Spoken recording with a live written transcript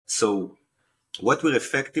So what we're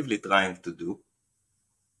effectively trying to do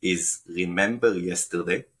is remember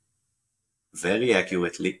yesterday very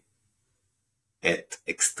accurately at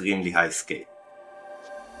extremely high scale.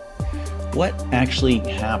 What actually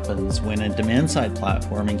happens when a demand-side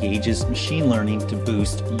platform engages machine learning to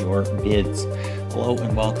boost your bids? Hello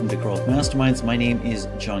and welcome to Growth Masterminds. My name is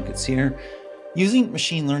John Koetsier. Using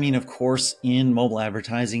machine learning, of course, in mobile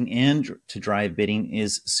advertising and to drive bidding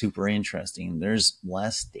is super interesting. There's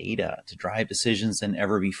less data to drive decisions than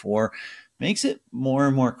ever before. Makes it more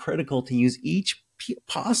and more critical to use each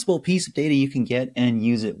possible piece of data you can get and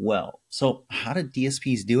use it well. So how do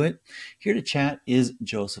DSPs do it? Here to chat is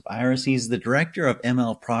Joseph Iris. He's the director of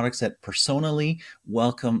ML products at Personally.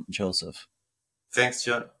 Welcome, Joseph. Thanks,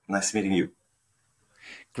 John. Nice meeting you.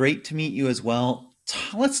 Great to meet you as well.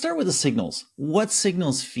 Let's start with the signals. What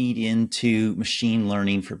signals feed into machine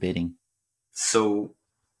learning for bidding? So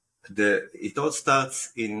it all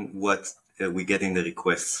starts in what we get in the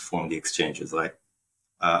requests from the exchanges, right?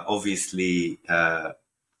 Obviously,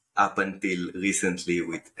 up until recently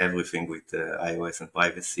with everything with iOS and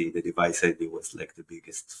privacy, the device ID was like the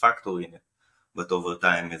biggest factor in it. But over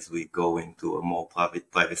time, as we go into a more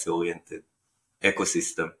privacy-oriented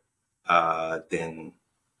ecosystem, then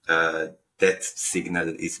that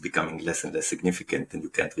signal is becoming less and less significant, and you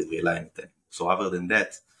can't really rely on it anymore. So other than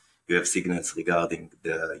that, you have signals regarding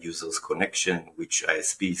the user's connection, which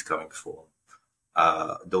ISP is coming from.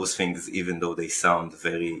 Those things, even though they sound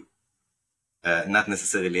very not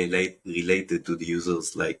necessarily related to the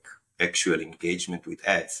user's like actual engagement with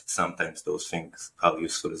ads, sometimes those things are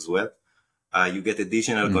useful as well. You get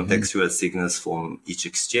additional contextual signals from each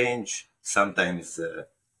exchange. Sometimes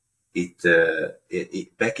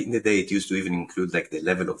it back in the day, it used to even include like the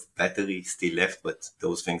level of battery still left, but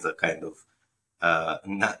those things are kind of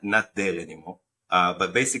not there anymore.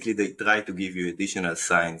 But basically, they try to give you additional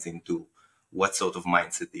signs into what sort of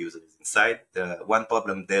mindset the user is inside. One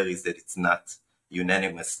problem there is that it's not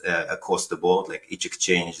unanimous across the board. Like each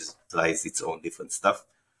exchange tries its own different stuff.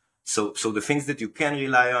 So the things that you can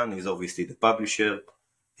rely on is obviously the publisher.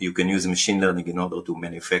 You can use machine learning in order to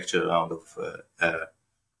manufacture a round of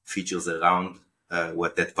features around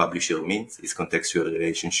what that publisher means, its contextual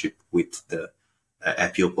relationship with the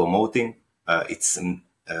app you're promoting, its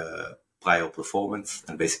prior performance,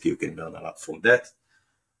 and basically you can learn a lot from that.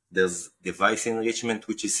 There's device enrichment,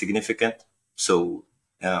 which is significant. So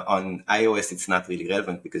on iOS, it's not really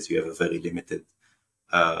relevant because you have a very limited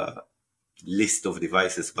list of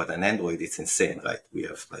devices, but on Android, it's insane, right? We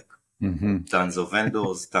have like tons of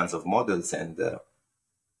vendors, tons of models, and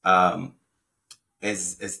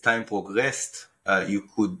as time progressed,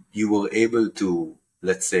 you were able to,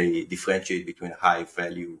 let's say, differentiate between high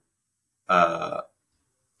value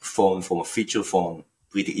phone from a feature phone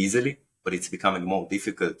pretty easily, but it's becoming more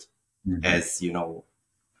difficult as,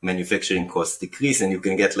 manufacturing costs decrease and you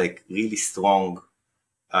can get like really strong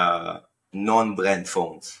non-brand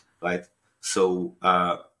phones, right? So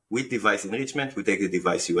with device enrichment, we take the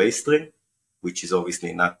device UA string, which is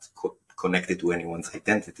obviously not connected to anyone's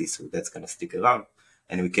identity, so that's going to stick around.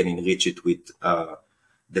 And we can enrich it with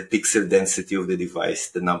the pixel density of the device,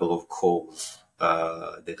 the number of cores,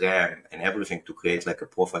 the RAM, and everything to create like a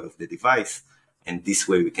profile of the device. And this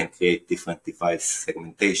way we can create different device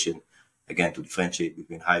segmentation, again, to differentiate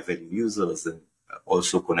between high-value users and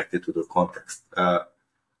also connected to the context.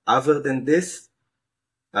 Other than this,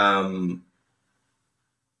 there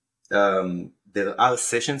are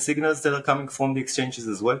session signals that are coming from the exchanges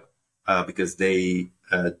as well, because they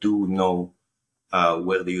do know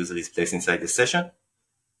where the user is placed inside the session.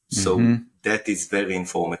 So that is very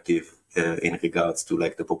informative in regards to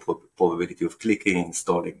like the probability of clicking,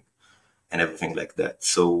 installing, and everything like that.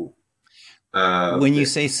 So when you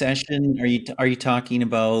say session, are you talking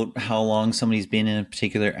about how long somebody's been in a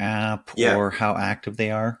particular app or how active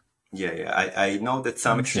they are? Yeah. I know that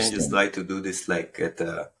some exchanges try to do this like at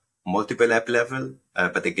a multiple app level,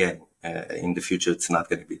 but again, in the future, it's not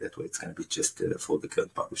going to be that way. It's going to be just for the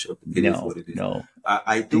current publisher. It is what it is.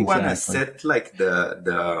 I do want to set like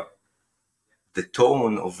the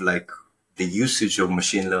tone of like the usage of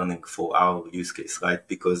machine learning for our use case, right?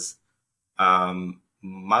 Because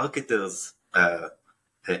marketers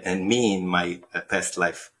and me in my past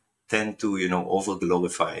life tend to, over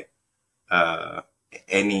glorify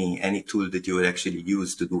any tool that you would actually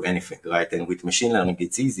use to do anything, right? And with machine learning,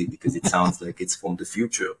 it's easy because it sounds like it's from the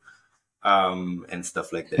future and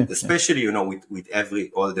stuff like that. Especially,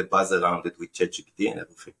 with all the buzz around it with ChatGPT and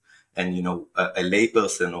everything. And, a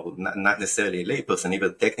layperson or not necessarily a layperson,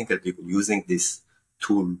 even technical people using this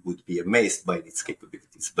tool would be amazed by its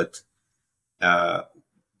capabilities. But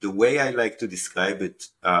the way I like to describe it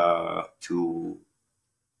to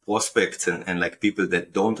prospects and like people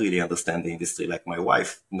that don't really understand the industry, like my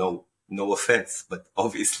wife, no offense, but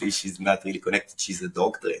obviously she's not really connected. She's a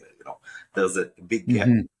dog trainer, there's a big gap.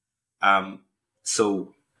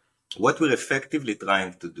 So what we're effectively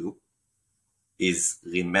trying to do is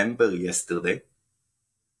remember yesterday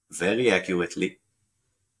very accurately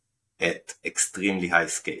at extremely high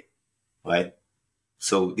scale, right?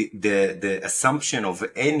 So the assumption of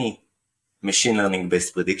any machine learning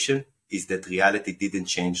based prediction is that reality didn't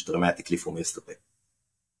change dramatically from yesterday.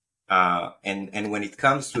 And when it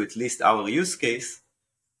comes to at least our use case,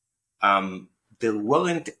 there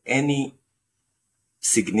weren't any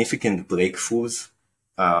significant breakthroughs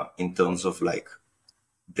in terms of like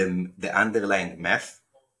the underlying math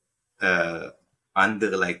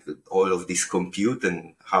under like all of this compute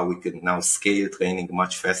and how we can now scale training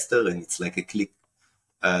much faster. And it's like a click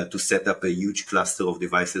to set up a huge cluster of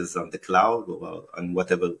devices on the cloud or on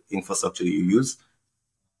whatever infrastructure you use.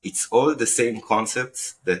 It's all the same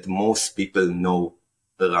concepts that most people know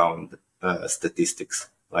around statistics,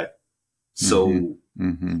 right? So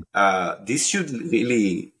this should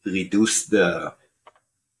really reduce the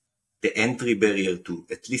entry barrier to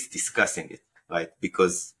at least discussing it, right?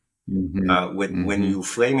 Because when you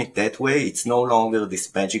frame it that way, it's no longer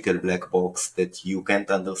this magical black box that you can't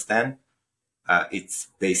understand. It's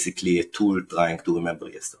basically a tool trying to remember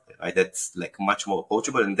yesterday, right? That's like much more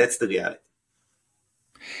approachable, and that's the reality.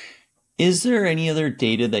 Is there any other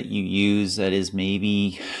data that you use that is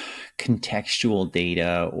maybe contextual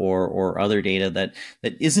data or other data that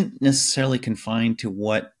isn't necessarily confined to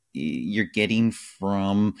what you're getting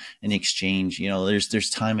from an exchange? There's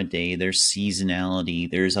time of day, there's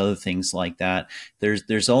seasonality, there's other things like that.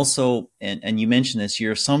 There's also, and you mentioned this,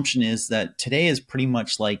 your assumption is that today is pretty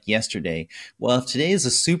much like yesterday. Well, if today is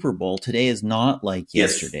a Super Bowl, today is not like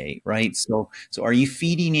yesterday, right? So are you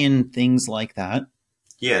feeding in things like that?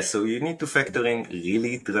 Yeah, so you need to factor in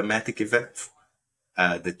really dramatic events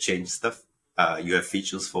that change stuff. You have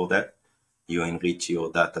features for that. You enrich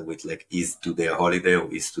your data with like, is today a holiday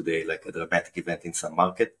or is today like a dramatic event in some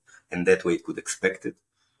market? And that way it could expect it.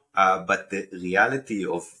 But the reality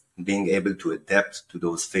of being able to adapt to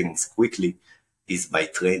those things quickly is by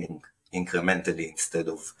training incrementally instead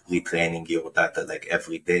of retraining your data like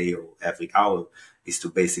every day or every hour, is to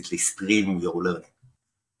basically stream your learning.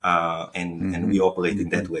 And we operate in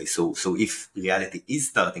that way. So if reality is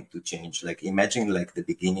starting to change, like imagine like the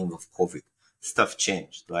beginning of COVID, stuff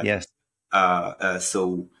changed, right? Yes.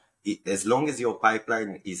 So as long as your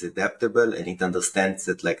pipeline is adaptable and it understands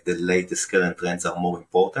that like the latest current trends are more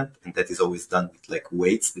important, and that is always done with like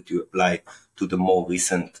weights that you apply to the more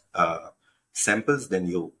recent samples, then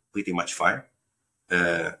you're pretty much fine.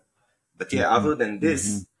 But yeah, other than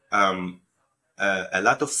this, a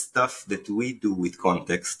lot of stuff that we do with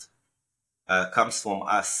context comes from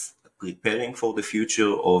us preparing for the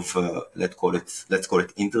future of let's call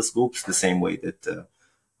it interest groups, the same way that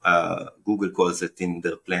Google calls it in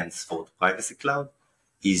their plans for the privacy cloud,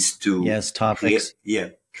 is to topics.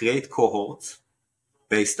 Create cohorts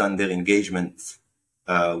based on their engagement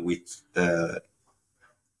with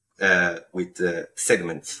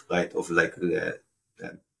segments, right, of like the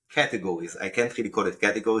categories. I can't really call it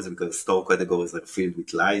categories because store categories are filled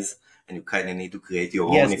with lies, and you kind of need to create your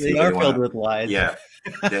own. Yes, they are filled with lies. Yeah,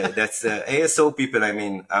 that's ASO people. I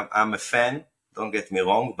mean, I'm a fan. Don't get me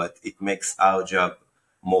wrong, but it makes our job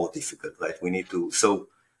more difficult, right? We need to. So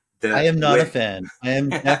I am not a fan. I am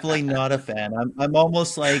definitely not a fan. I'm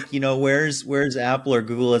almost like, where's Apple or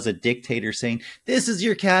Google as a dictator saying, this is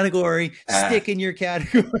your category, stick in your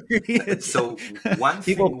category. So one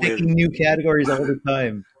people picking new categories all the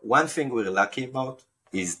time. One thing we're lucky about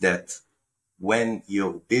is that when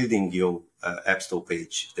you're building your App Store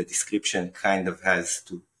page, the description kind of has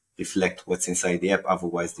to reflect what's inside the app.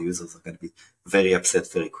 Otherwise, the users are going to be very upset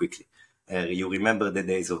very quickly. You remember the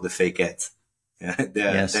days of the fake ads.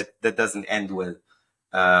 Yes. That doesn't end well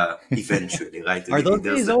eventually, right? Are those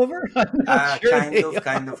days over?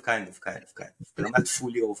 Kind of. They're not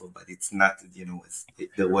fully over, but it's not,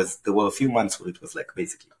 there were a few months where it was like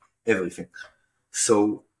basically everything.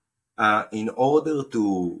 So in order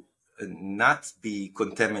to not be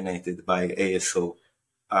contaminated by ASO,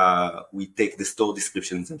 we take the store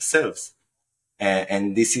descriptions themselves.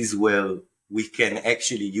 And this is where we can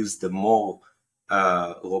actually use the more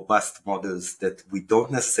robust models that we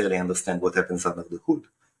don't necessarily understand what happens under the hood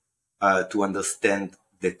to understand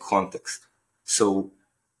the context. So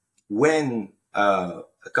when a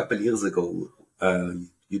couple years ago,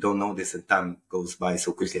 you don't know this and time goes by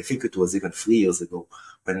so quickly. I think it was even 3 years ago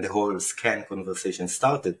when the whole scan conversation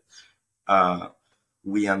started.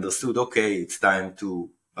 we understood, okay, it's time to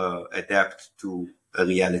adapt to a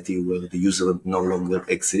reality where the user no longer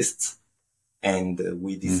exists. And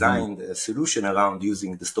we designed a solution around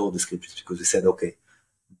using the store descriptions, because we said, okay,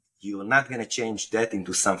 you're not going to change that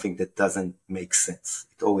into something that doesn't make sense.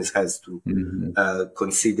 It always has to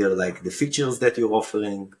consider like the features that you're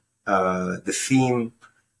offering, the theme,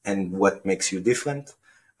 and what makes you different.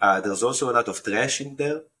 There's also a lot of trash in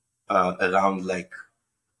there around like,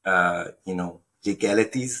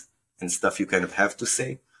 legalities and stuff you kind of have to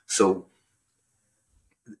say. So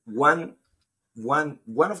one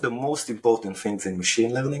of the most important things in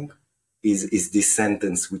machine learning is this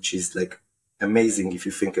sentence, which is like amazing if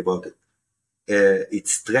you think about it.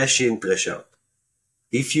 It's trash in, trash out.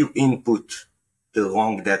 If you input the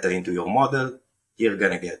wrong data into your model, you're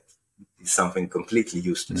gonna get something completely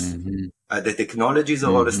useless. The technologies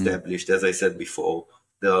are all established, as I said before.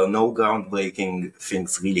 There are no groundbreaking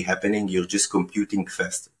things really happening. You're just computing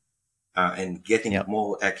faster and getting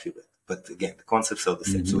more accurate. But again, the concepts are the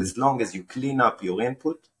same. So as long as you clean up your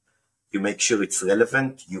input, you make sure it's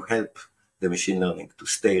relevant, you help the machine learning to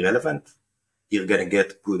stay relevant, you're going to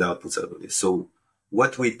get good outputs out of this. So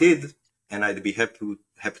what we did, and I'd be happy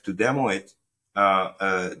to demo it,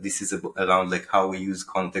 this is around like how we use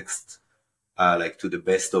context like to the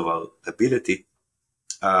best of our ability.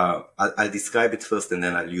 I'll describe it first, and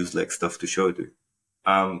then I'll use like stuff to show it to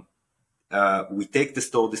you. We take the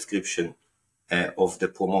store description of the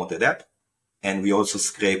promoted app, and we also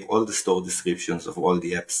scrape all the store descriptions of all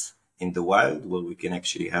the apps in the wild where we can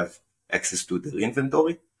actually have access to their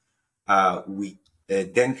inventory. We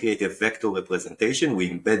then create a vector representation.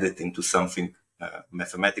 We embed it into something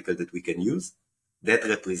mathematical that we can use that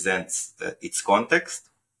represents its context.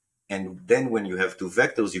 And then when you have two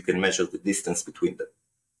vectors, you can measure the distance between them.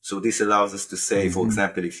 So this allows us to say, for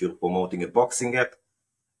example, if you're promoting a boxing app,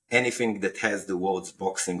 anything that has the words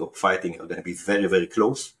boxing or fighting are going to be very, very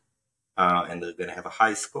close, and they're going to have a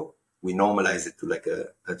high score. We normalize it to like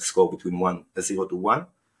a score between 0 to 1.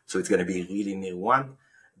 So it's going to be really near 1.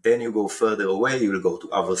 Then you go further away, you'll go to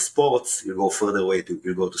other sports, you go further away,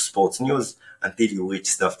 you'll go to sports news until you reach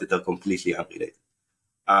stuff that are completely unrelated.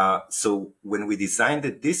 So when we designed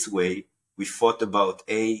it this way, we thought about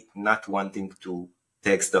not wanting to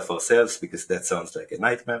tag stuff ourselves, because that sounds like a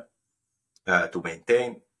nightmare to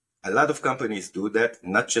maintain. A lot of companies do that,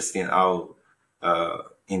 not just in our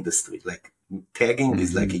industry. Like tagging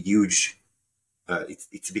is like a huge,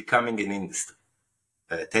 it's becoming an industry.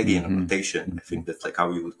 Tagging and annotation, I think that's like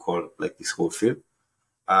how you would call like this whole field.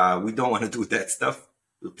 We don't want to do that stuff.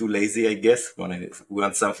 We're too lazy, I guess. We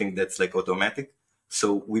want something that's like automatic.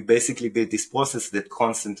 So we basically built this process that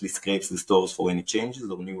constantly scrapes the stores for any changes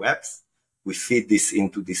or new apps. We feed this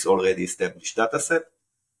into this already established data set.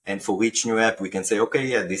 And for each new app, we can say, okay,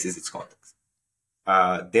 yeah, this is its context.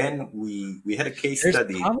 Then we had a case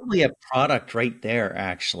study. There's probably a product right there,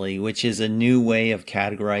 actually, which is a new way of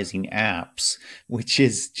categorizing apps, which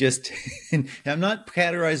is just, I'm not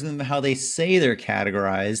categorizing them how they say they're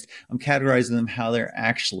categorized. I'm categorizing them how they're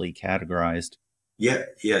actually categorized. Yeah.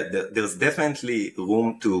 There's definitely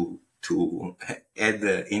room to add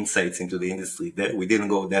insights into the industry there. We didn't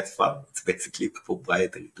go that far. It's basically a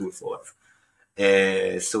proprietary tool for us.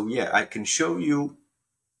 So yeah, I can show you.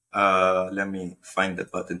 Let me find the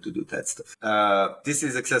button to do that stuff. This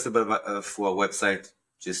is accessible for our website.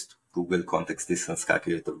 Just Google context distance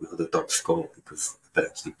calculator with the top score, because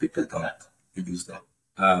apparently people don't use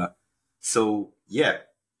that. So yeah,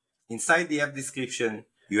 inside the app description,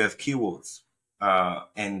 you have keywords.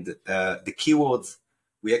 And the keywords,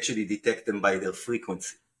 we actually detect them by their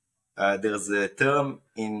frequency. There's a term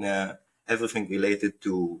in everything related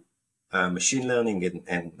to machine learning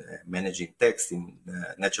and managing text in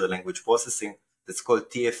natural language processing that's called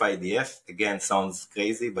TF-IDF. Again, sounds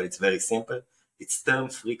crazy, but it's very simple. It's term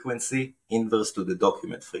frequency inverse to the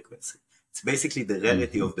document frequency. It's basically the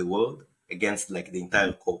rarity of the word against like the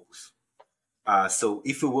entire corpus. So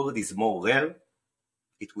if a word is more rare,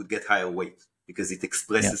 it would get higher weight because it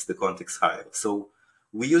expresses the context higher. So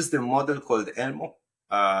we use the model called Elmo.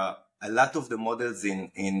 A lot of the models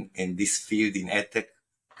in this field in edtech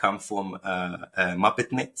come from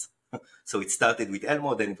MuppetNet. So it started with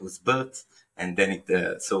Elmo, then it was BERT, and then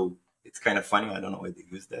so it's kind of funny. I don't know why they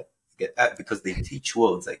use that. Because they teach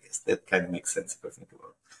words, I guess. That kind of makes sense if I think about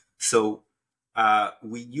it. So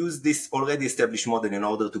we use this already established model in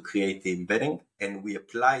order to create the embedding, and we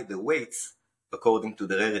apply the weights according to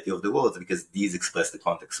the rarity of the words, because these express the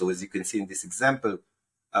context. So as you can see in this example,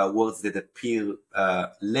 words that appear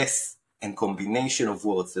less and combination of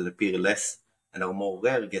words that appear less and are more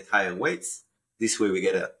rare get higher weights. This way we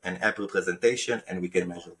get an app representation and we can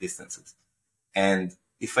measure distances. And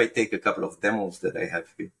if I take a couple of demos that I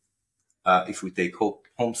have here, if we take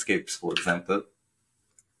homescapes, for example,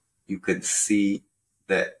 you can see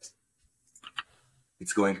that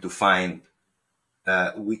it's going to find,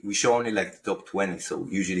 we show only like the top 20. So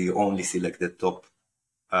usually you only see like the top,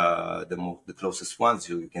 the closest ones.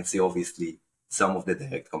 You can see obviously some of the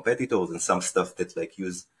direct competitors and some stuff that like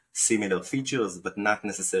use similar features, but not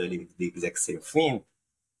necessarily the exact same theme.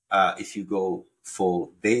 If you go for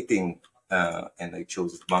dating, and I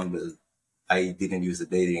chose Bumble, I didn't use a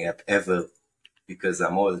dating app ever because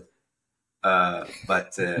I'm old.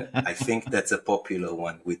 But I think that's a popular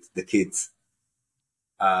one with the kids.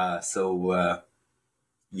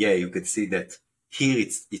 Yeah, you can see that here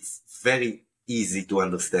it's very easy to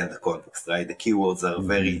understand the context, right? The keywords are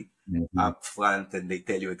very upfront and they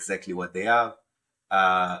tell you exactly what they are.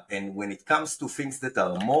 And when it comes to things that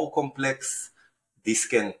are more complex, this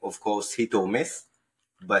can, of course, hit or miss.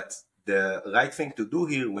 But the right thing to do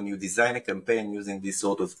here when you design a campaign using this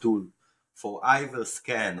sort of tool for either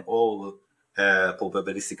scan or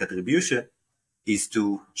probabilistic attribution is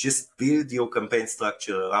to just build your campaign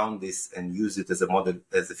structure around this and use it as a model,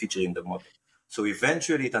 as a feature in the model. So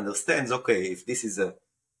eventually it understands, okay, if this is a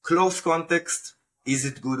close context, is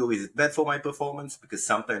it good or is it bad for my performance? Because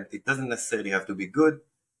sometimes it doesn't necessarily have to be good,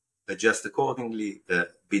 adjust accordingly,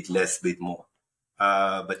 bit less, bit more.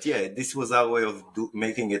 But yeah, this was our way of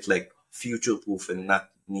making it like future proof and not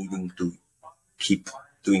needing to keep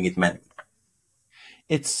doing it manually.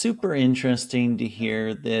 It's super interesting to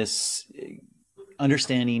hear this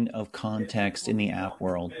understanding of context in the app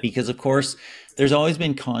world, because of course there's always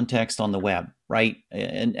been context on the web, right?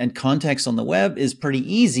 And context on the web is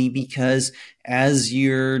pretty easy because as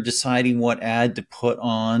you're deciding what ad to put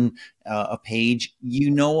on a page,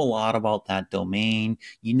 you know a lot about that domain,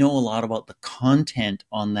 you know a lot about the content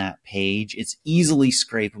on that page. It's easily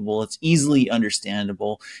scrapable, it's easily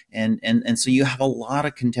understandable, and so you have a lot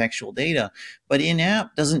of contextual data. But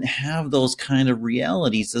in-app doesn't have those kind of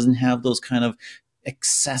realities, doesn't have those kind of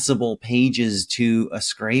accessible pages to a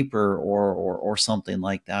scraper or something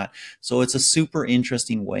like that. So it's a super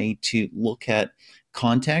interesting way to look at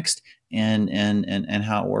context and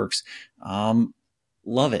how it works.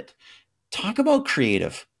 Love it. Talk about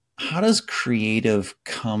creative. How does creative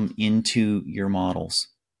come into your models?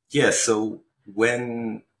 Yeah, so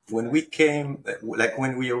when we came, like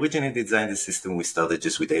when we originally designed the system, we started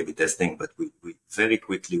just with A/B testing, but we very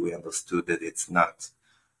quickly we understood that it's not.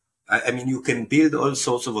 I mean, you can build all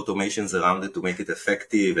sorts of automations around it to make it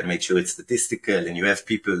effective and make sure it's statistical, and you have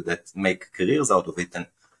people that make careers out of it.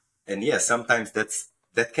 And yeah, sometimes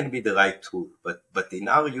that can be the right tool. But in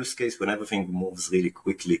our use case, when everything moves really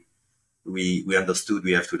quickly, we understood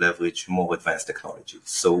we have to leverage more advanced technology.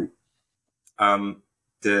 So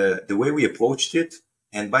the way we approached it,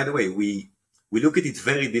 and by the way, we look at it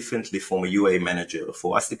very differently from a UA manager.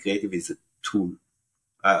 For us, the creative is a tool.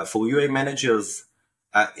 For UA managers,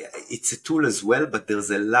 it's a tool as well, but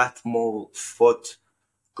there's a lot more thought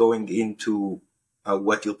going into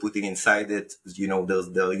what you're putting inside it. You know,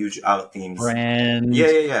 there are huge art teams. Brand.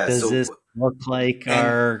 Yeah. Does this look like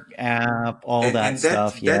our app? All that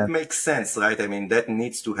stuff. That makes sense, right? I mean, that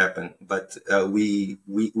needs to happen. But we're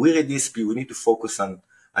a DSP. We need to focus on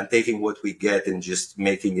taking what we get and just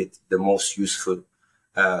making it the most useful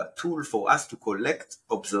tool for us to collect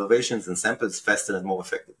observations and samples faster and more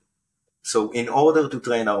effectively. So in order to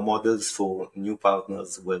train our models for new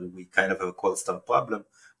partners where we kind of have a cold start problem,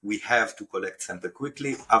 we have to collect sample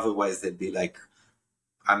quickly. Otherwise, they'll be like,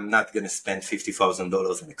 I'm not going to spend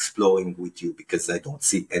 $50,000 in exploring with you because I don't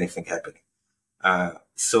see anything happening.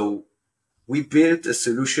 So we built a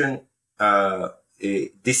solution.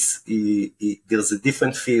 There's a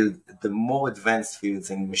different field, the more advanced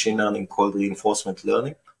fields in machine learning called reinforcement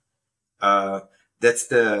learning. That's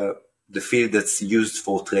the field that's used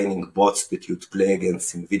for training bots that you'd play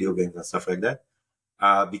against in video games and stuff like that,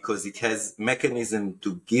 because it has mechanism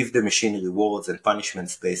to give the machine rewards and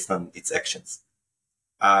punishments based on its actions.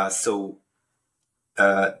 So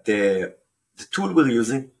the tool we're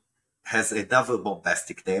using has another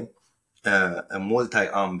bombastic name, a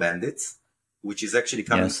multi-arm bandits, which is actually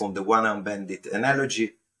coming from the one-arm bandit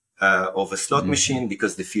analogy of a slot machine,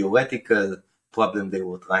 because the theoretical problem they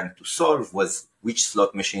were trying to solve was which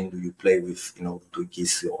slot machine do you play with in order to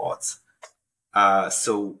increase your odds.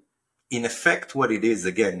 So in effect, what it is,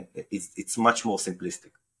 again, it's much more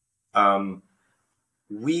simplistic.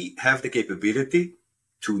 We have the capability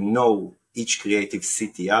to know each creative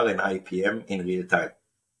CTR and IPM in real time.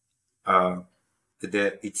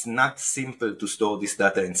 It's not simple to store this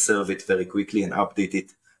data and serve it very quickly and update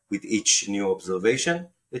it with each new observation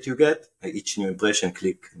that you get, each new impression,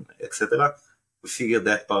 click, etc. we figured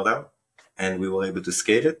that part out, and we were able to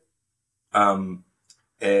scale it. And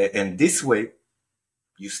this way,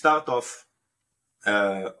 you start off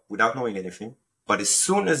without knowing anything, but as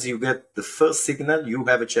soon as you get the first signal, you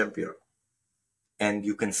have a champion, and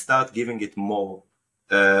you can start giving it more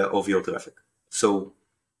of your traffic. So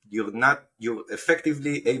you're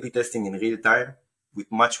effectively A/B testing in real time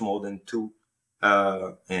with much more than two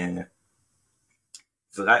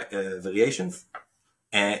variations,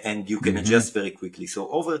 and you can adjust very quickly. So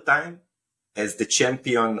over time, as the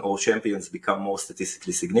champion or champions become more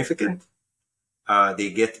statistically significant,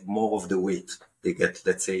 they get more of the weight. They get,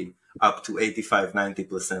 let's say, up to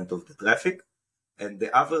 85-90% of the traffic, and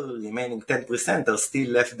the other remaining 10% are still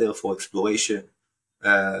left there for exploration,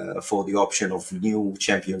 for the option of new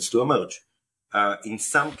champions to emerge. In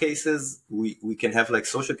some cases, we can have like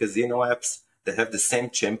social casino apps that have the same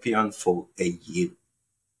champion for a year.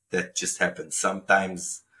 That just happens.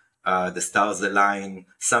 Sometimes the stars align,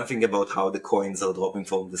 something about how the coins are dropping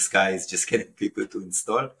from the sky is just getting people to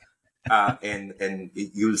install. And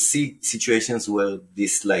you'll see situations where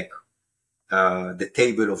this like the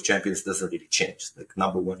table of champions doesn't really change. Like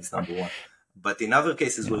number one is number one. But in other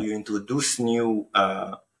cases where you introduce new,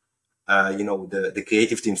 the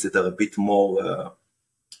creative teams that are a bit more,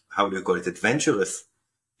 how do you call it, adventurous,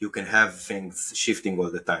 you can have things shifting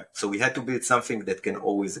all the time. So we had to build something that can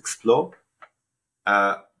always explore.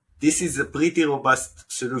 This is a pretty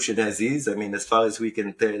robust solution as is. I mean, as far as we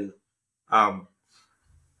can tell,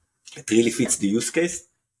 it really fits the use case.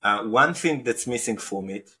 One thing that's missing from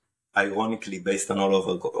it, ironically, based on all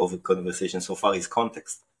of the conversation so far, is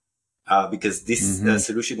context. Because this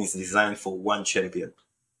solution is designed for one champion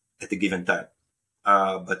at a given time.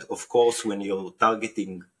 But of course, when you're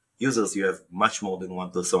targeting users, you have much more than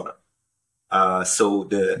one persona. So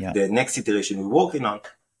the next iteration we're working on,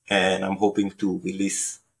 and I'm hoping to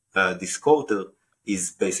release this quarter,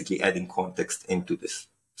 is basically adding context into this.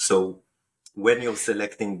 So when you're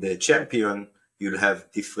selecting the champion, you'll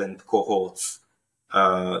have different cohorts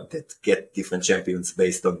that get different champions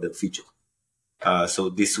based on their feature. So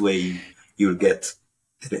this way you'll get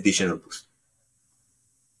an additional boost.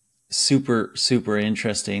 Super, super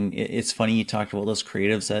interesting. It's funny you talked about those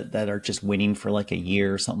creatives that are just winning for like a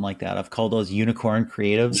year or something like that. I've called those unicorn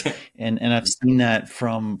creatives. and I've seen that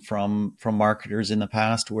from marketers in the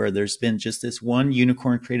past where there's been just this one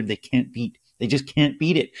unicorn creative they can't beat. They just can't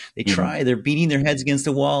beat it. They try, they're beating their heads against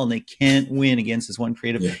the wall and they can't win against this one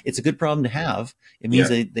creative. Yeah. It's a good problem to have. It means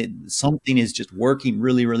that something is just working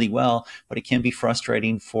really, really well, but it can be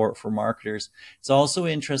frustrating for marketers. It's also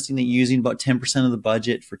interesting that you're using about 10% of the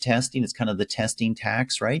budget for testing. It's kind of the testing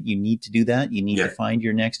tax, right? You need to do that. You need to find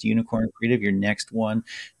your next unicorn creative, your next one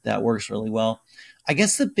that works really well. I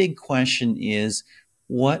guess the big question is,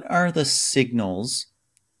 what are the signals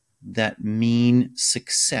that mean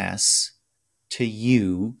success to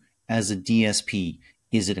you as a DSP?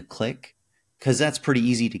 Is it a click? Because that's pretty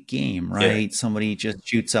easy to game, right? Yeah. Somebody just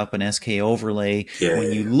shoots up an SK overlay.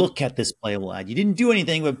 When you look at this playable ad, you didn't do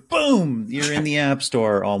anything, but boom, you're in the app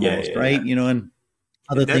store almost, right? You know, and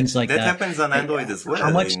other things like that. That happens on Android as well.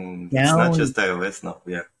 How much it's not just iOS now.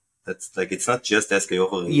 Yeah, that's like, it's not just SK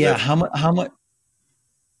overlay. Yeah, how much?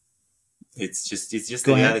 It's just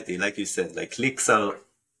the reality, like you said. Like clicks are,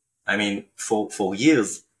 I mean, for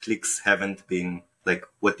years, clicks haven't been like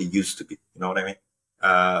what they used to be. You know what I mean?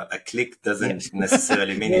 A click doesn't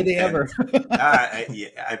necessarily mean intent. They ever. I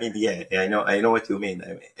know what you mean. I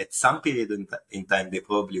mean, at some period in time, they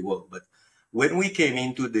probably were. But when we came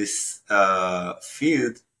into this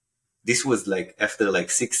field, this was like after like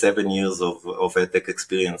 6-7 years of edtech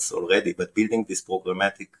experience already. But building this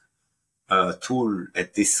programmatic tool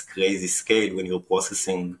at this crazy scale, when you're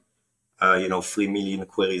processing 3 million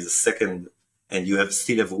queries a second, and you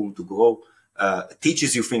still have room to grow,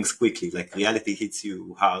 teaches you things quickly. Like reality hits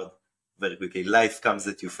you hard very quickly. Life comes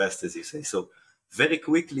at you fast, as you say. So very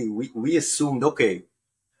quickly, we assumed, okay,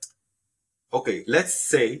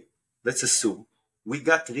 let's assume we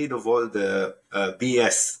got rid of all the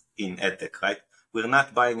BS in edtech, right? We're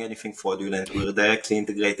not buying anything fraudulent. We're directly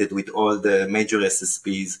integrated with all the major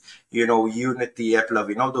SSPs, Unity,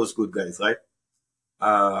 AppLovin, all those good guys, right?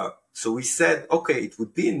 So we said, okay, it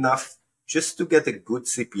would be enough just to get a good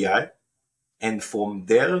CPI. And from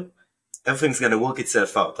there, everything's going to work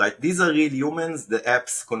itself out, right? These are real humans. The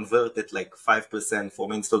apps convert at like 5%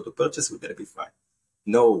 from install to purchase. We're going to be fine.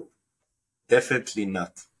 No, definitely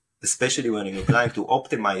not. Especially when you're trying to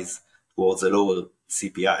optimize towards a lower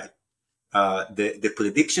CPI. The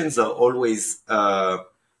predictions are always, I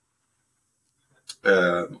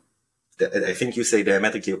think you say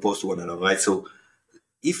diametrically opposed to one another, right? So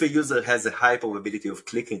if a user has a high probability of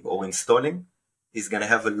clicking or installing, is going to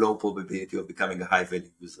have a low probability of becoming a high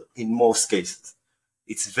value user in most cases.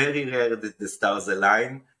 It's very rare that the stars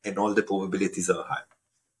align and all the probabilities are high.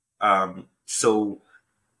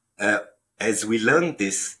 As we learned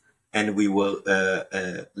this, and we were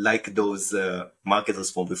like those marketers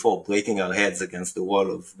from before, breaking our heads against the wall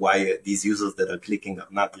of why these users that are clicking are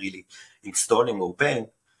not really installing or paying,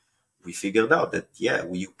 we figured out that,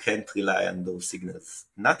 you can't rely on those signals.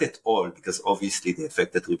 Not at all, because obviously they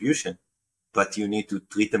affect attribution, but you need to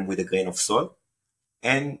treat them with a grain of salt.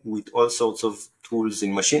 And with all sorts of tools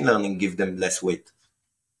in machine learning, give them less weight.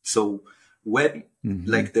 So when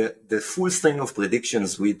like the full string of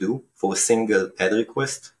predictions we do for a single ad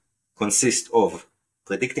request consists of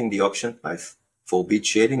predicting the auction price for bid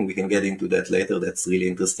shading. We can get into that later. That's really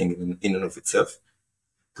interesting in and of itself.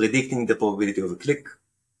 Predicting the probability of a click,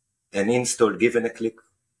 an install given a click,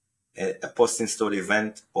 a post-install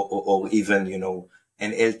event, or even,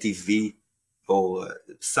 an LTV or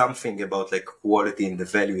something about like quality in the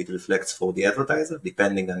value it reflects for the advertiser,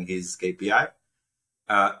 depending on his KPI,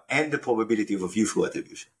 and the probability of a view through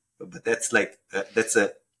attribution. But that's like, that's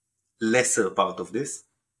a lesser part of this,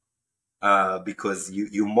 because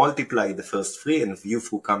you multiply the first three and view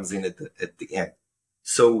through comes in at the end.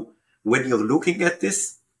 So when you're looking at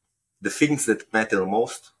this, the things that matter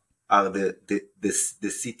most are the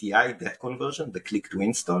CTI, that conversion, the click to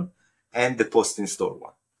install, and the post-install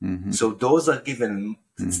one. So those are given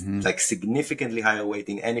like significantly higher weight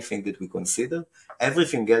in anything that we consider.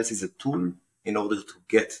 Everything else is a tool in order to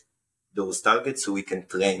get those targets so we can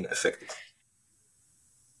train effectively.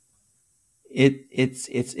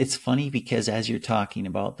 It's funny because as you're talking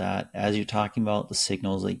about that, as you're talking about the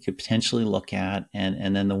signals that you could potentially look at,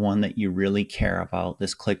 and then the one that you really care about,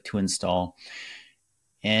 this click to install,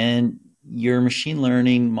 and your machine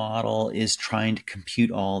learning model is trying to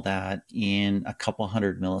compute all that in a couple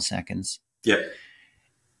hundred milliseconds. Yeah.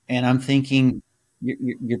 And I'm thinking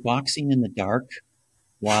you're boxing in the dark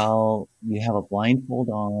while you have a blindfold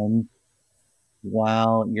on,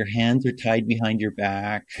 while your hands are tied behind your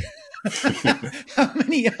back. How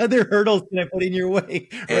many other hurdles can I put in your way,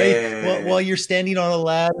 right? While you're standing on a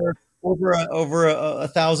ladder over a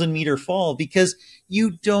 1,000-meter fall, because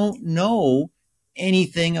you don't know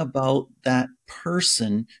anything about that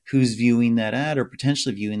person who's viewing that ad or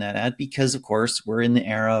potentially viewing that ad, because of course we're in the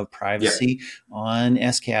era of privacy on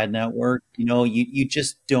SKAdNetwork. You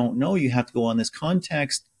just don't know. You have to go on this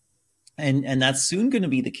context. And that's soon going to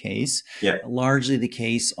be the case, largely the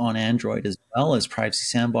case on Android as well, as Privacy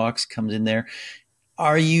Sandbox comes in there.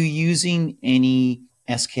 Are you using any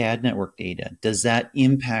SKAdNetwork data? Does that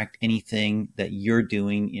impact anything that you're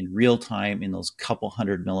doing in real time in those couple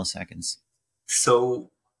hundred milliseconds?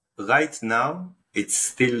 So right now, it's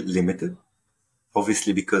still limited,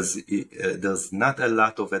 obviously, because there's not a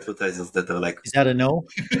lot of advertisers that are like... Is that a no?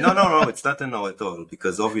 No, it's not a no at all,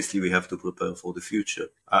 because obviously we have to prepare for the future.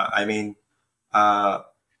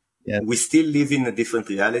 We still live in a different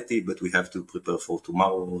reality, but we have to prepare for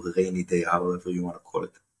tomorrow or a rainy day, however you want to call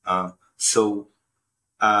it.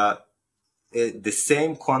 The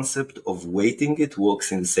same concept of weighting it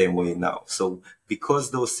works in the same way now. So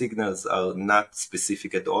because those signals are not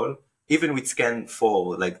specific at all, even with scan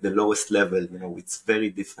 4, like the lowest level, it's very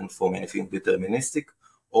different from anything deterministic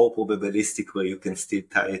or probabilistic, where you can still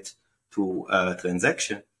tie it to a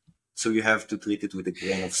transaction. So you have to treat it with a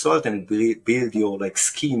grain of salt and build your like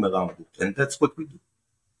scheme around it. And that's what we do.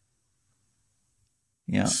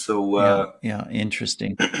 Yeah. So,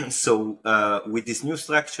 interesting. So, with this new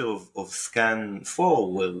structure of scan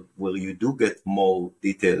 4, where you do get more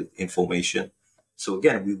detailed information. So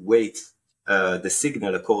again, we weight the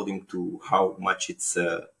signal according to how much it's,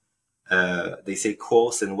 they say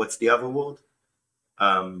coarse, and what's the other word?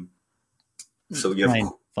 So you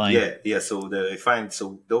have, fine. So the refined,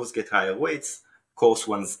 so those get higher weights. Coarse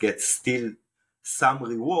ones get still some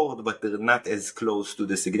reward, but they're not as close to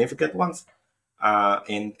the significant ones.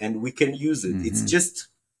 And we can use it. It's just,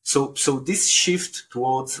 so this shift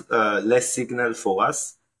towards less signal for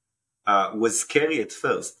us was scary at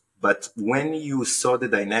first. But when you saw the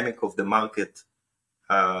dynamic of the market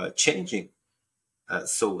changing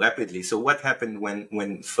so rapidly, so what happened when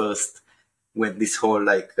this whole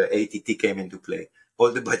like ATT came into play?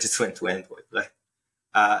 All the budgets went to Android, right?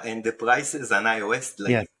 And the prices on iOS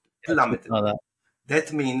plummeted.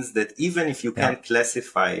 That means that even if you can't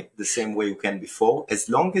classify the same way you can before, as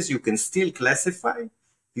long as you can still classify,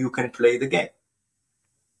 you can play the game.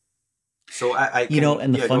 So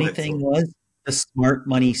and the funny thing was, the smart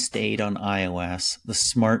money stayed on iOS. The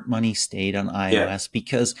smart money stayed on Yeah, iOS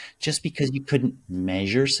because just because you couldn't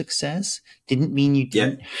measure success didn't mean you yeah.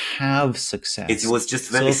 didn't have It success. was just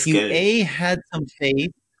So very if you scary. A, had some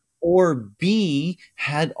faith, or B,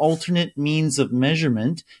 had alternate means of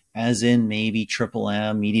measurement, as in maybe triple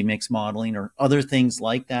M, media mix modeling, or other things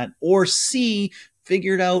like that, or C,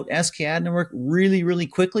 figured out SKAdNetwork really, really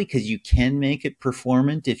quickly because you can make it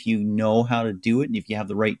performant if you know how to do it and if you have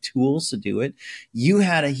the right tools to do it. You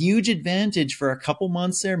had a huge advantage for a couple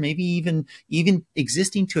months there, maybe even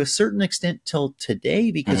existing to a certain extent till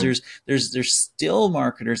today, because Mhm. there's still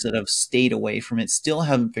marketers that have stayed away from it, still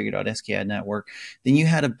haven't figured out SKAdNetwork. Then you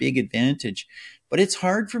had a big advantage. But it's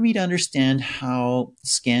hard for me to understand how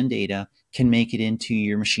scan data can make it into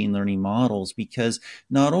your machine learning models, because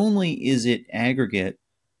not only is it aggregate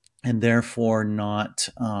and therefore not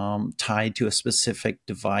tied to a specific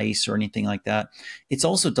device or anything like that, it's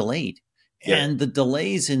also delayed. Yeah. And the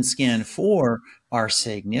delays in Scan 4 are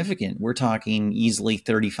significant. We're talking easily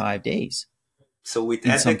 35 days So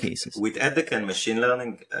in some cases. with EDEC and machine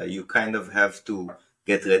learning, you kind of have to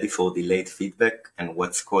get ready for delayed feedback and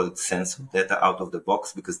what's called sensor data out of the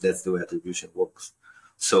box, because that's the way attribution works.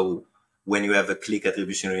 So when you have a click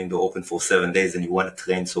attribution window open for 7 days and you want to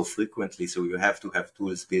train so frequently, so you have to have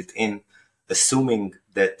tools built in, assuming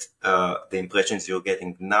that the impressions you're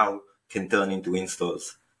getting now can turn into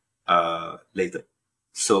installs later.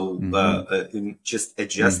 So Mm-hmm. just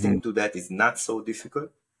adjusting Mm-hmm. to that is not so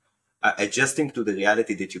difficult. Adjusting to the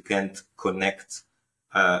reality that you can't connect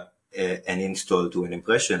an install to an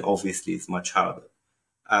impression obviously is much harder.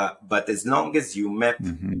 But as long as you map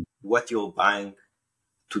Mm-hmm. what you're buying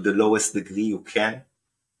to the lowest degree you can,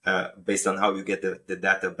 based on how you get the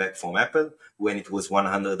data back from Apple. When it was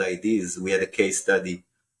 100 IDs, we had a case study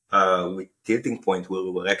with Tilting Point where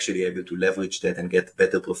we were actually able to leverage that and get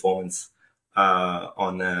better performance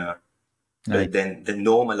on Nice. than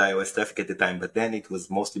normal iOS traffic at the time. But then it was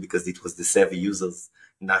mostly because it was the savvy users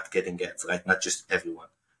not getting ads, right? Not just everyone,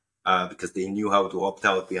 because they knew how to opt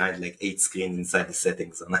out behind like 8 screens inside the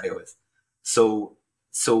settings on iOS. So,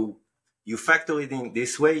 so you factor it in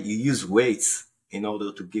this way. You use weights in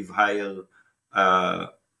order to give higher uh,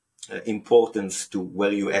 importance to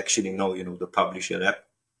where you actually know, the publisher app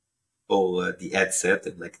or the ad set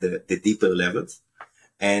and like the deeper levels,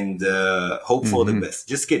 and hope for the Mm-hmm. best.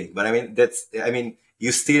 Just kidding. But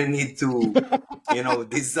you still need to,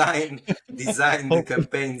 design the Hope.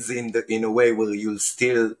 campaigns in a way where you'll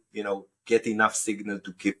still, get enough signal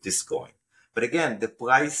to keep this going. But again, the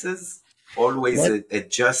prices always What?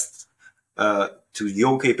 adjust to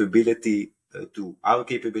your capability, to our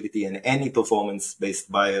capability, and any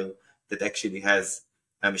performance-based buyer that actually has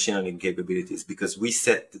machine learning capabilities, because we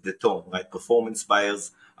set the tone, right? Performance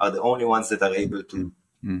buyers are the only ones that are able to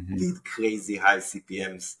Mm-hmm. with crazy high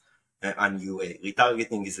CPMs on UA.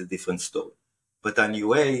 Retargeting is a different story. But on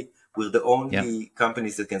UA, we're the Yeah. only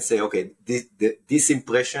companies that can say, okay, this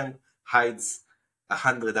impression hides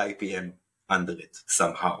 100 IPM under it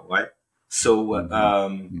somehow, right? So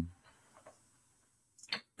Mm-hmm.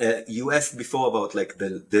 you asked before about like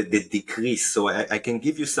the decrease. So I can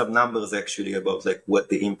give you some numbers actually about like what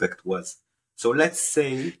the impact was. So let's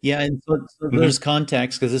say, Yeah, and so mhm, there's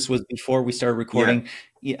context because this was before we started yeah, recording.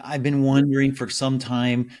 Yeah, I've been wondering for some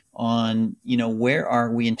time on, where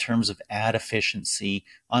are we in terms of ad efficiency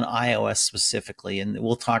on iOS specifically, and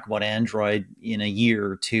we'll talk about Android in a year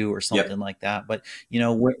or two or yeah, something like that. But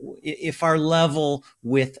if our level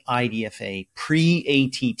with IDFA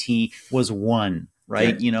pre-ATT was one, yeah.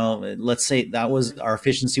 right? Let's say that was our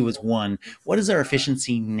efficiency was one. What is our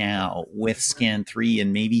efficiency now with Scan 3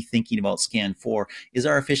 and maybe thinking about Scan 4? Is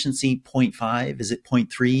our efficiency 0.5? Is it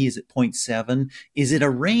 0.3? Is it 0.7? Is it a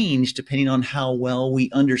range depending on how well we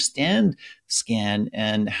understand Scan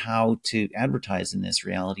and how to advertise in this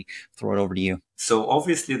reality? Throw it over to you. So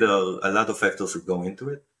obviously there are a lot of factors that go into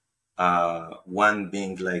it. One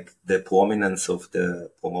being like the prominence of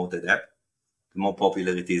the promoted app. The more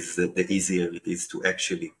popular it is, the easier it is to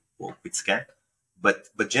actually work with Scan. But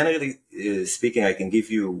generally speaking, I can give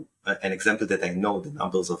you an example that I know the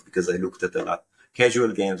numbers of because I looked at a lot.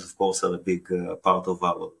 Casual games, of course, are a big part of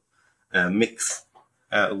our mix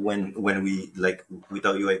when we like with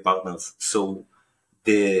our UA partners. So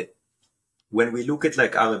the when we look at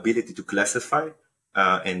like our ability to classify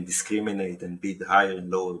and discriminate and bid higher and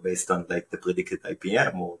lower based on like the predicted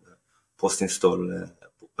IPM or the post-install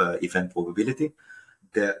event probability,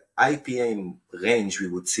 the IPM range we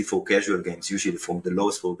would see for casual games, usually from the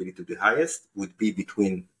lowest probability to the highest, would be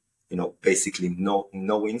between, basically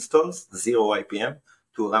no installs, zero IPM,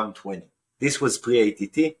 to around 20. This was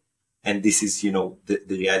pre-ATT. And this is, the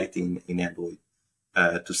reality in Android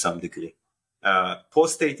to some degree.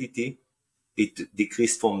 Post-ATT, it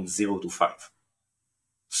decreased from 0 to 5.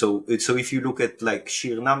 So if you look at like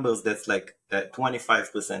sheer numbers, that's like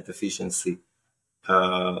 25% efficiency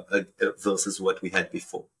versus what we had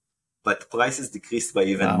before. But prices decreased by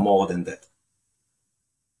even more than that.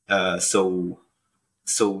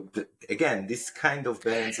 Again, this kind of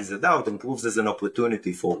balances it out and proves there's an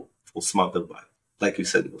opportunity for smarter buying, like you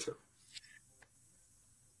said before.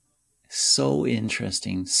 So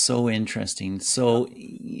interesting. So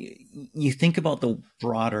you think about the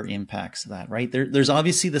broader impacts of that, right? There's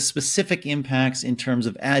obviously the specific impacts in terms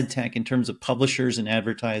of ad tech, in terms of publishers and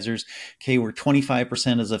advertisers. Okay, we're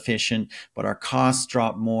 25% as efficient, but our costs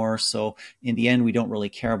drop more. So in the end, we don't really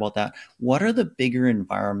care about that. What are the bigger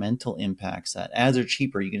environmental impacts? That ads are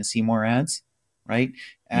cheaper. You're going to see more ads, right?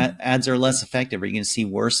 Ads are less effective. Are you going to see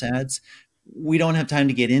worse ads? We don't have time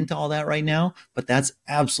to get into all that right now, but that's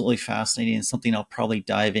absolutely fascinating and something I'll probably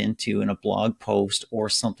dive into in a blog post or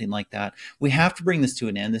something like that. We have to bring this to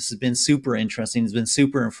an end. This has been super interesting. It's been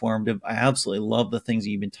super informative. I absolutely love the things that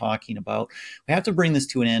you've been talking about. We have to bring this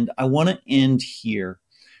to an end. I want to end here.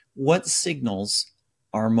 What signals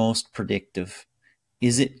are most predictive?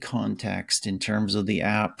 Is it context in terms of the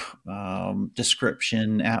app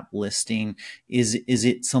description, app listing? Is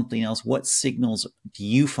it something else? What signals do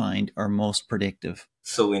you find are most predictive?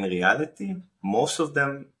 So in reality, most of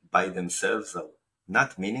them by themselves are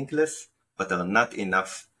not meaningless, but are not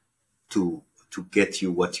enough to get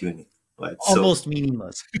you what you need. Right? Almost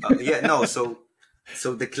meaningless.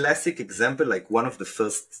 So the classic example, like one of the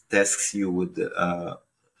first tasks you would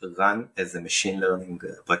run as a machine learning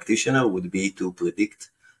practitioner would be to predict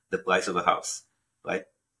the price of a house, right?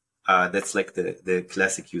 That's like the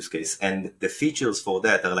classic use case. And the features for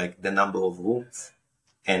that are like the number of rooms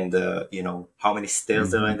and, how many stairs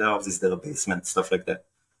there are in the house, is there a basement, stuff like that.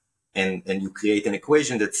 And you create an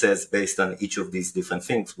equation that says, based on each of these different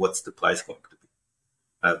things, what's the price going to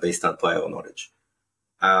be, based on prior knowledge.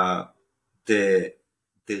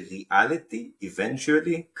 The reality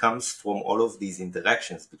eventually comes from all of these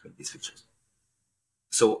interactions between these features.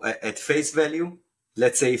 So at face value,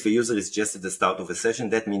 let's say if a user is just at the start of a session,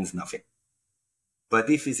 that means nothing. But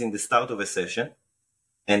if he's in the start of a session,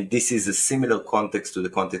 and this is a similar context to the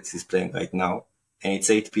context he's playing right now, and it's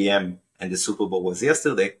 8 p.m. and the Super Bowl was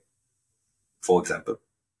yesterday, for example,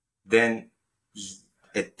 then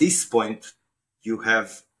at this point, you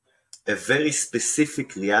have a very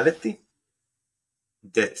specific reality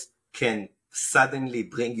that can suddenly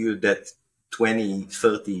bring you that 20,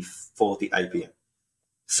 30, 40 IPM.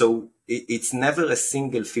 So it's never a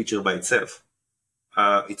single feature by itself.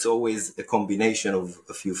 It's always a combination of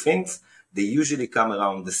a few things. They usually come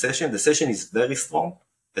around the session. The session is very strong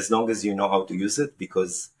as long as you know how to use it,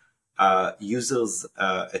 because users'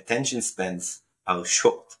 attention spans are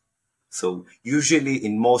short. So usually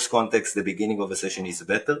in most contexts, the beginning of a session is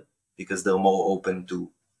better because they're more open to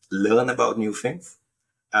learn about new things.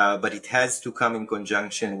 But it has to come in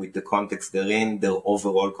conjunction with the context they're in, their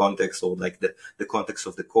overall context, or like the context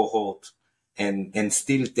of the cohort, and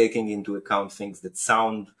still taking into account things that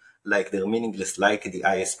sound like they're meaningless, like the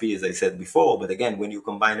ISP, as I said before. But again, when you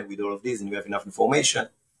combine it with all of these and you have enough information,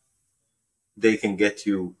 they can get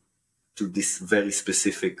you to this very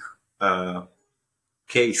specific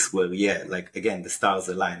case where, like, again, the stars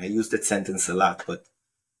align. I use that sentence a lot, but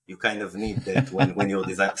you kind of need that when you're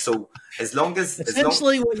designing. So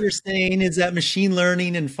essentially what you're saying is that machine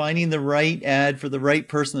learning and finding the right ad for the right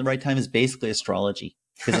person at the right time is basically astrology,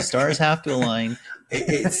 because the stars have to align. But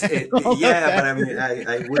I mean,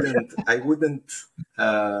 I wouldn't,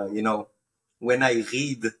 when I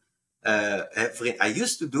read I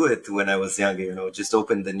used to do it when I was younger, just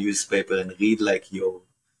open the newspaper and read like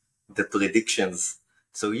the predictions.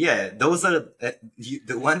 So those are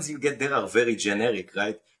the ones you get there are very generic,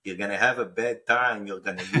 right? You're going to have a bad time. You're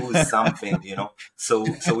going to lose something, So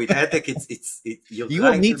with AdTech, you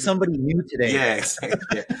will meet somebody new today. Yeah,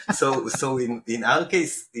 exactly. So in our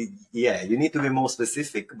case, you need to be more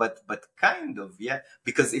specific, but kind of,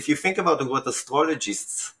 because if you think about what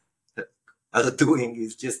astrologists are doing,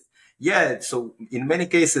 is just, so in many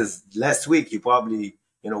cases, last week, you probably,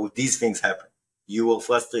 these things happen. You were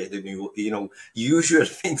frustrated. Usual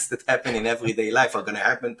things that happen in everyday life are going to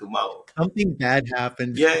happen tomorrow. Something bad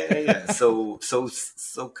happened. So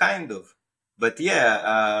kind of, but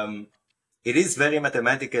it is very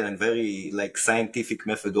mathematical and very like scientific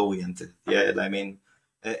method oriented. I mean,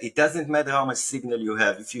 it doesn't matter how much signal you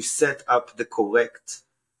have. If you set up the correct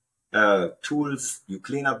tools, you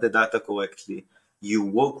clean up the data correctly, you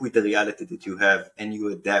work with the reality that you have and you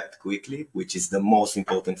adapt quickly, which is the most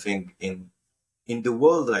important thing in the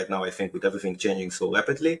world right now. I think with everything changing so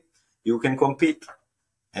rapidly, you can compete.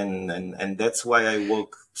 And that's why I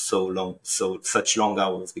work such long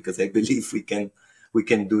hours, because I believe we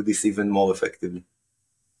can do this even more effectively.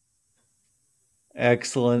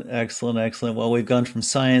 Excellent, excellent, excellent. Well, we've gone from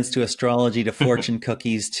science to astrology to fortune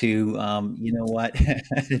cookies to, you know what,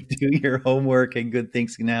 do your homework and good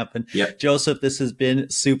things can happen. Yeah. Joseph, this has been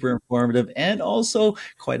super informative and also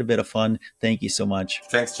quite a bit of fun. Thank you so much.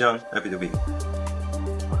 Thanks, John. Happy to be here.